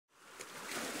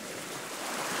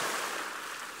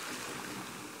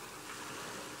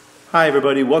Hi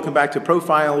everybody, welcome back to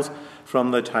Profiles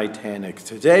from the Titanic.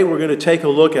 Today we're going to take a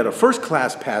look at a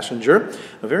first-class passenger,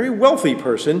 a very wealthy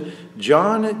person,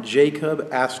 John Jacob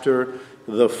Astor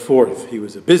IV. He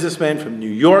was a businessman from New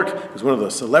York. He was one of the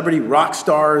celebrity rock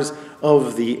stars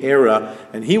of the era,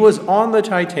 and he was on the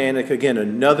Titanic. Again,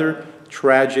 another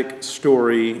tragic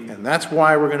story, and that's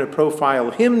why we're going to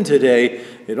profile him today.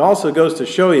 It also goes to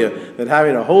show you that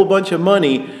having a whole bunch of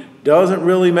money doesn't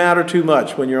really matter too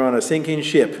much when you're on a sinking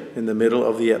ship in the middle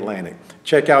of the Atlantic.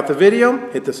 Check out the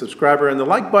video, hit the subscriber and the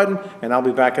like button, and I'll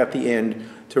be back at the end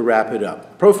to wrap it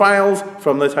up. Profiles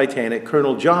from the Titanic,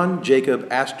 Colonel John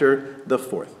Jacob Astor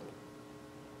IV.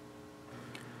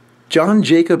 John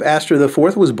Jacob Astor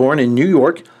IV was born in New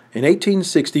York in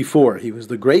 1864. He was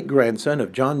the great-grandson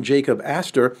of John Jacob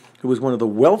Astor, who was one of the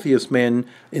wealthiest men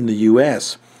in the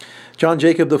U.S. John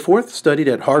Jacob IV studied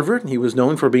at Harvard. He was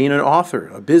known for being an author,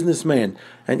 a businessman,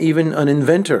 and even an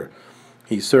inventor.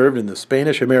 He served in the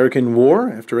Spanish-American War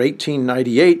after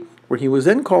 1898, where he was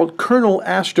then called Colonel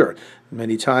Astor.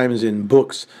 Many times in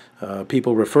books,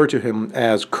 people refer to him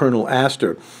as Colonel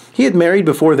Astor. He had married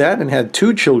before that and had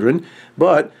 2 children,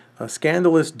 but a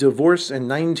scandalous divorce in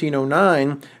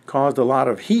 1909 caused a lot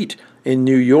of heat in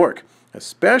New York.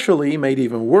 Especially made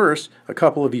even worse, a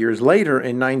couple of years later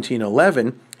in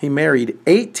 1911, he married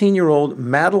 18-year-old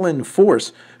Madeline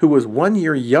Force, who was 1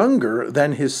 year younger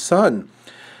than his son.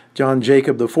 John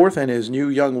Jacob IV and his new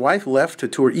young wife left to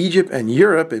tour Egypt and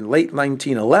Europe in late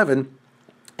 1911,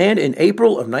 and in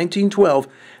April of 1912,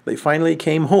 they finally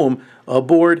came home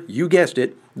aboard, you guessed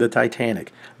it, the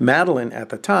Titanic. Madeline, at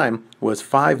the time, was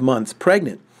 5 months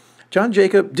pregnant. John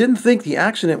Jacob didn't think the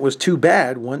accident was too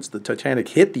bad once the Titanic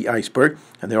hit the iceberg,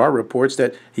 and there are reports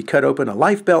that he cut open a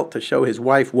life belt to show his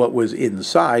wife what was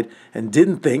inside and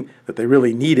didn't think that they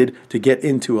really needed to get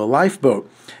into a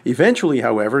lifeboat. Eventually,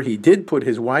 however, he did put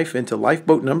his wife into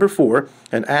lifeboat number 4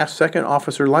 and asked Second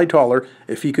Officer Lightoller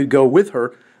if he could go with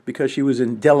her because she was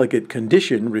in delicate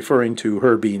condition, referring to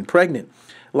her being pregnant.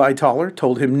 Lightoller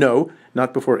told him no,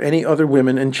 not before any other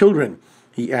women and children.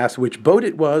 He asked which boat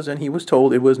it was, and he was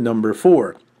told it was number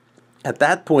 4. At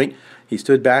that point, he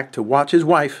stood back to watch his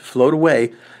wife float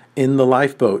away in the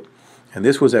lifeboat. And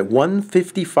this was at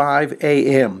 1:55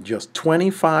 a.m., just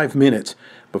 25 minutes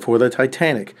before the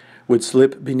Titanic would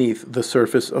slip beneath the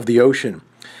surface of the ocean.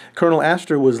 Colonel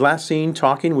Astor was last seen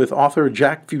talking with author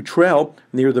Jack Futrell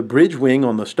near the bridge wing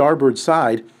on the starboard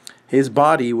side. His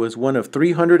body was one of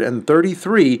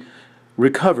 333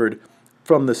 recovered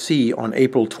from the sea on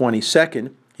April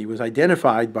 22nd. He was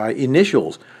identified by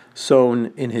initials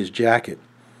sewn in his jacket.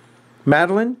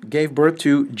 Madeline gave birth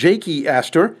to Jakey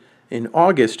Astor in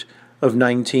August of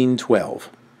 1912.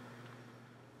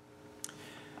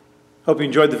 Hope you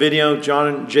enjoyed the video.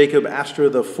 John Jacob Astor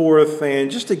IV, and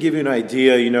just to give you an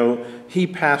idea, he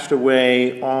passed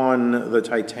away on the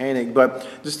Titanic, but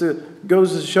just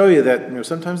goes to show you that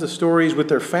sometimes the stories with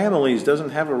their families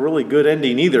doesn't have a really good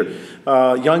ending either.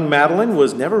 Young Madeline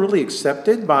was never really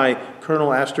accepted by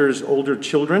Colonel Astor's older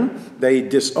children. They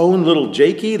disowned little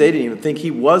Jakey. They didn't even think he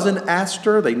was an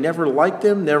Astor. They never liked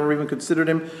him, never even considered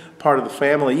him part of the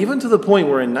family, even to the point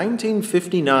where in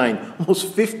 1959,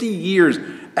 almost 50 years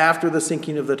after the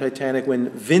sinking of the Titanic, when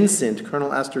Vincent,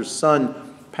 Colonel Astor's son,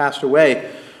 passed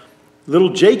away,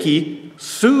 little Jakey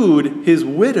sued his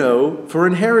widow for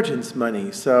inheritance money.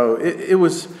 So it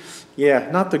was,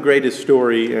 not the greatest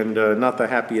story and not the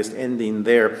happiest ending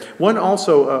there. One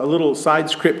also, a little side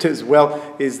script as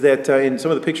well, is that in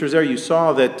some of the pictures there you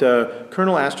saw that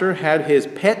Colonel Astor had his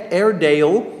pet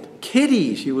Airedale,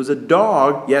 Kitty. She was a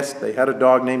dog. Yes, they had a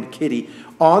dog named Kitty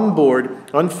on board.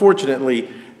 Unfortunately,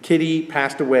 Kitty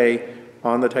passed away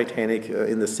on the Titanic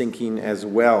in the sinking as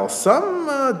well. Some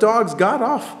dogs got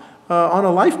off on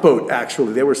a lifeboat,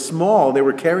 actually. They were small. They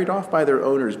were carried off by their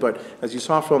owners. But as you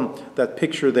saw from that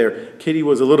picture there, Kitty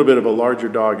was a little bit of a larger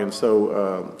dog, and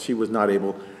so she was not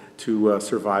able to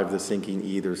survive the sinking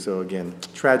either. So again,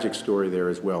 tragic story there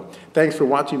as well. Thanks for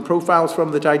watching Profiles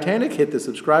from the Titanic. Hit the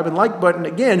subscribe and like button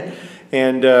again,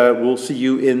 and we'll see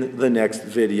you in the next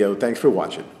video. Thanks for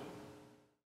watching.